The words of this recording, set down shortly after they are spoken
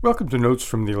Welcome to Notes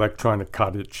from the Electronic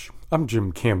Cottage. I'm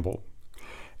Jim Campbell.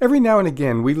 Every now and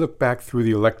again, we look back through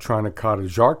the Electronic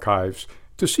Cottage archives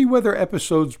to see whether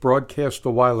episodes broadcast a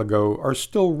while ago are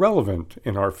still relevant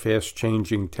in our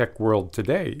fast-changing tech world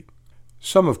today.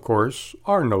 Some, of course,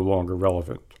 are no longer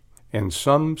relevant, and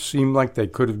some seem like they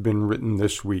could have been written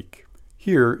this week.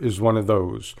 Here is one of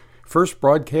those, first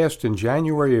broadcast in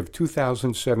January of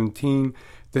 2017,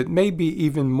 that may be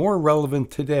even more relevant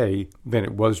today than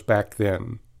it was back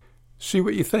then. See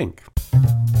what you think.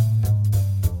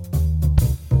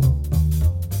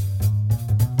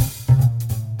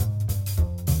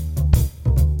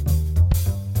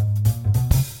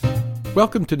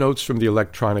 Welcome to Notes from the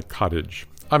Electronic Cottage.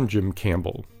 I'm Jim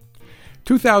Campbell.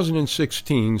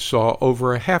 2016 saw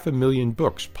over 500,000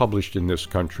 books published in this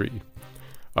country.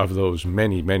 Of those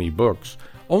many, many books,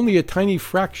 only a tiny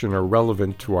fraction are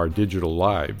relevant to our digital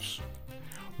lives.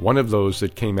 One of those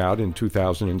that came out in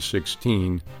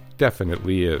 2016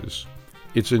 definitely is.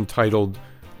 It's entitled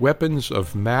Weapons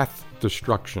of Math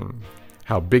Destruction: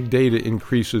 How Big Data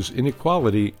Increases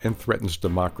Inequality and Threatens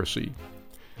Democracy.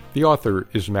 The author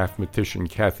is mathematician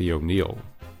Cathy O'Neil.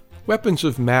 Weapons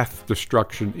of Math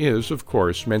Destruction is, of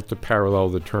course, meant to parallel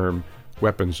the term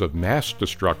Weapons of Mass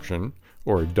Destruction,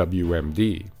 or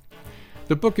WMD.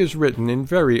 The book is written in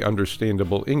very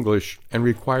understandable English and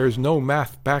requires no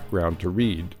math background to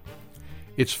read.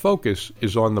 Its focus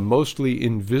is on the mostly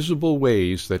invisible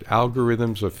ways that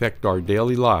algorithms affect our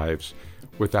daily lives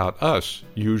without us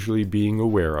usually being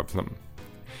aware of them.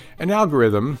 An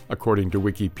algorithm, according to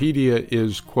Wikipedia,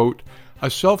 is, quote, a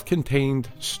self-contained,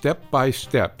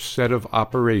 step-by-step set of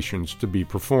operations to be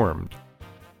performed.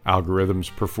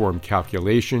 Algorithms perform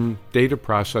calculation, data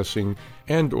processing,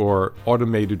 and/or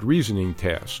automated reasoning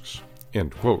tasks,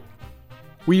 end quote.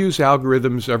 We use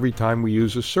algorithms every time we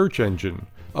use a search engine,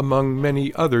 among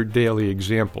many other daily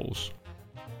examples.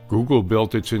 Google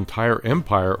built its entire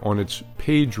empire on its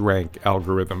PageRank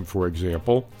algorithm, for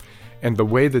example, and the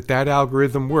way that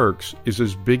algorithm works is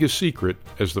as big a secret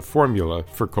as the formula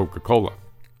for Coca-Cola.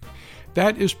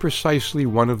 That is precisely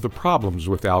one of the problems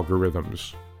with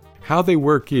algorithms. How they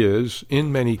work is,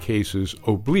 in many cases,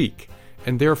 oblique,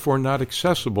 and therefore not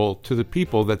accessible to the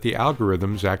people that the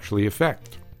algorithms actually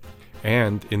affect.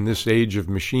 And in this age of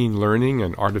machine learning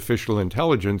and artificial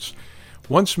intelligence,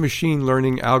 once machine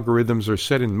learning algorithms are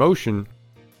set in motion,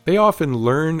 they often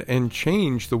learn and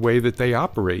change the way that they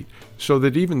operate, so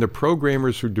that even the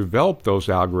programmers who develop those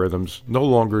algorithms no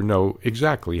longer know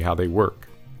exactly how they work.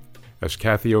 As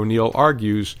Cathy O'Neil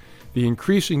argues, the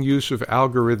increasing use of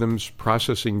algorithms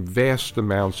processing vast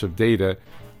amounts of data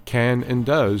can and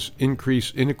does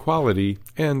increase inequality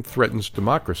and threatens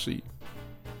democracy.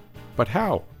 But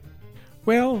how?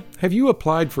 Well, have you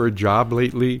applied for a job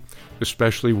lately,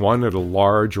 especially one at a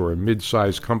large or a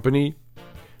mid-sized company?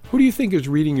 Who do you think is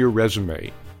reading your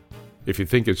resume? If you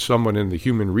think it's someone in the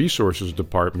human resources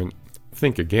department,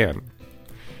 think again.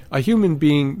 A human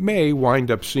being may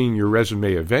wind up seeing your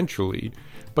resume eventually,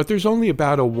 but there's only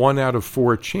about a 1 out of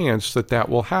 4 chance that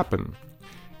will happen.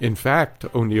 In fact,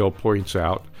 O'Neil points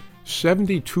out,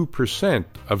 72%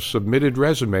 of submitted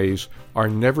resumes are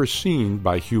never seen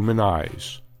by human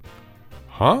eyes.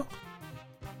 Huh?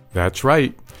 That's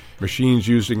right. Machines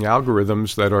using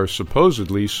algorithms that are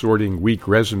supposedly sorting weak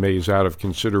resumes out of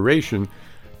consideration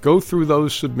go through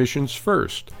those submissions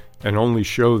first and only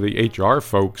show the HR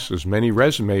folks as many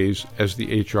resumes as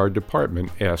the HR department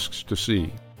asks to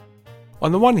see.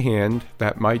 On the one hand,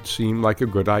 that might seem like a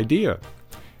good idea.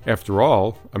 After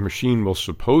all, a machine will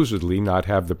supposedly not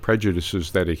have the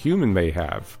prejudices that a human may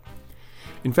have.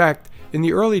 In fact, in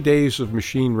the early days of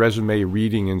machine resume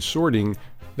reading and sorting,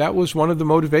 that was one of the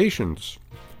motivations.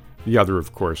 The other,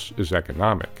 of course, is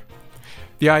economic.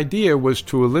 The idea was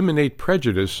to eliminate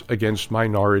prejudice against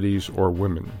minorities or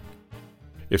women.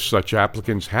 If such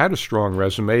applicants had a strong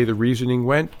resume, the reasoning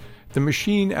went, the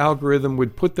machine algorithm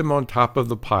would put them on top of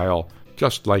the pile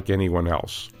just like anyone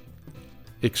else.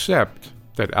 Except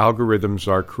that algorithms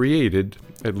are created,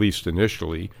 at least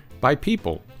initially, by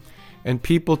people, and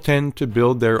people tend to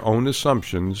build their own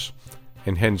assumptions,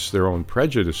 and hence their own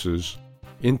prejudices,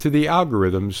 into the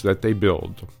algorithms that they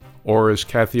build. Or as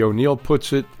Cathy O'Neil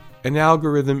puts it, an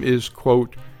algorithm is,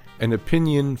 quote, an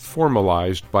opinion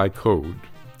formalized by code,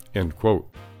 end quote.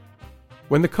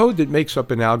 When the code that makes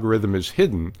up an algorithm is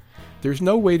hidden, there's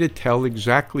no way to tell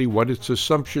exactly what its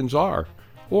assumptions are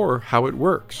or how it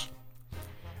works.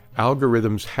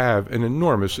 Algorithms have an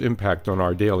enormous impact on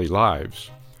our daily lives.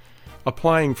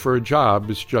 Applying for a job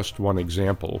is just one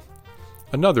example.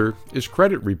 Another is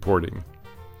credit reporting.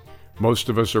 Most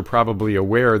of us are probably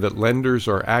aware that lenders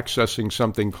are accessing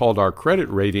something called our credit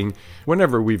rating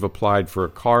whenever we've applied for a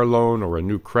car loan or a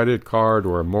new credit card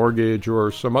or a mortgage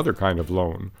or some other kind of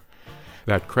loan.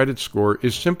 That credit score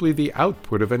is simply the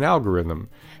output of an algorithm,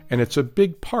 and it's a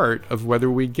big part of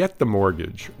whether we get the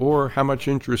mortgage or how much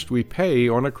interest we pay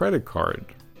on a credit card.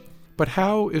 But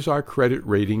how is our credit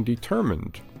rating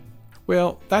determined?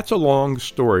 Well, that's a long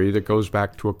story that goes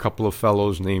back to a couple of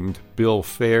fellows named Bill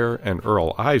Fair and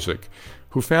Earl Isaac,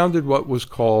 who founded what was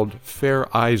called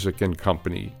Fair Isaac and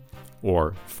Company,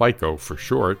 or FICO for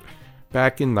short,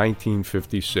 back in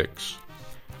 1956.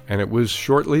 And it was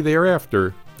shortly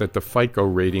thereafter that the FICO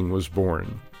rating was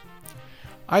born.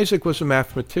 Isaac was a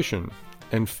mathematician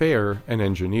and Fair an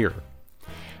engineer.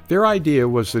 Their idea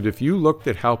was that if you looked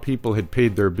at how people had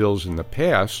paid their bills in the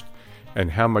past, and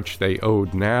how much they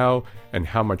owed now, and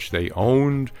how much they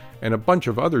owned, and a bunch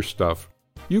of other stuff,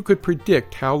 you could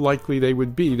predict how likely they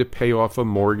would be to pay off a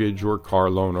mortgage or car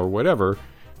loan or whatever,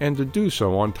 and to do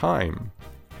so on time.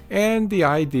 And the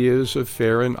ideas of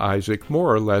Fair and Isaac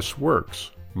more or less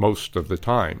works, most of the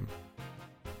time.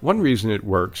 One reason it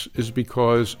works is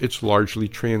because it's largely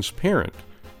transparent,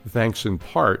 thanks in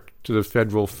part to the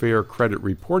Federal Fair Credit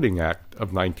Reporting Act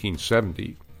of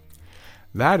 1970.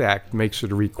 That act makes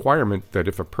it a requirement that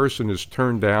if a person is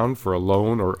turned down for a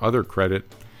loan or other credit,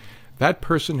 that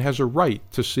person has a right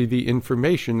to see the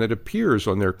information that appears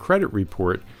on their credit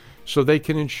report so they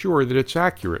can ensure that it's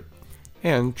accurate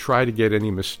and try to get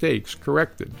any mistakes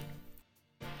corrected.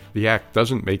 The Act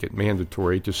doesn't make it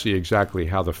mandatory to see exactly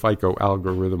how the FICO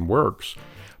algorithm works,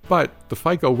 but the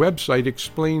FICO website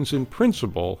explains in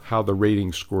principle how the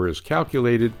rating score is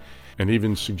calculated and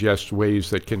even suggests ways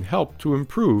that can help to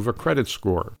improve a credit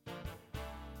score.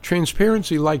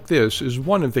 Transparency like this is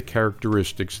one of the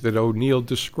characteristics that O'Neill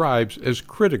describes as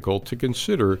critical to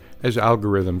consider as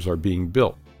algorithms are being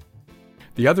built.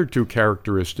 The other two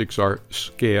characteristics are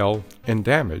scale and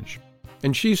damage,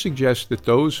 and she suggests that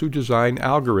those who design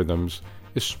algorithms,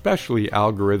 especially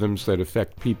algorithms that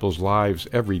affect people's lives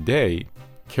every day,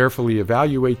 carefully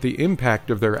evaluate the impact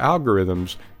of their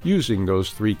algorithms using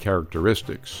those three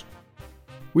characteristics.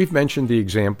 We've mentioned the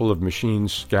example of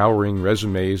machines scouring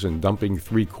resumes and dumping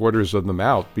 3/4 of them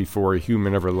out before a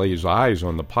human ever lays eyes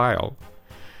on the pile.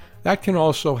 That can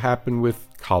also happen with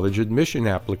college admission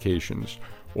applications,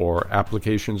 or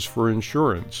applications for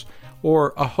insurance,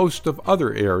 or a host of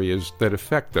other areas that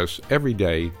affect us every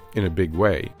day in a big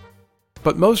way.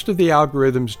 But most of the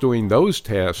algorithms doing those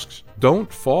tasks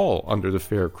don't fall under the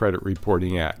Fair Credit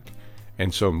Reporting Act,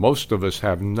 and so most of us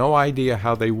have no idea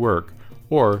how they work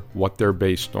or what they're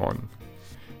based on.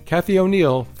 Kathy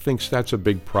O'Neill thinks that's a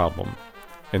big problem,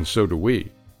 and so do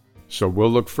we. So we'll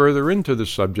look further into the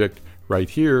subject right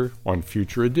here on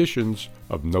future editions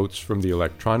of Notes from the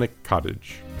Electronic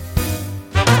Cottage.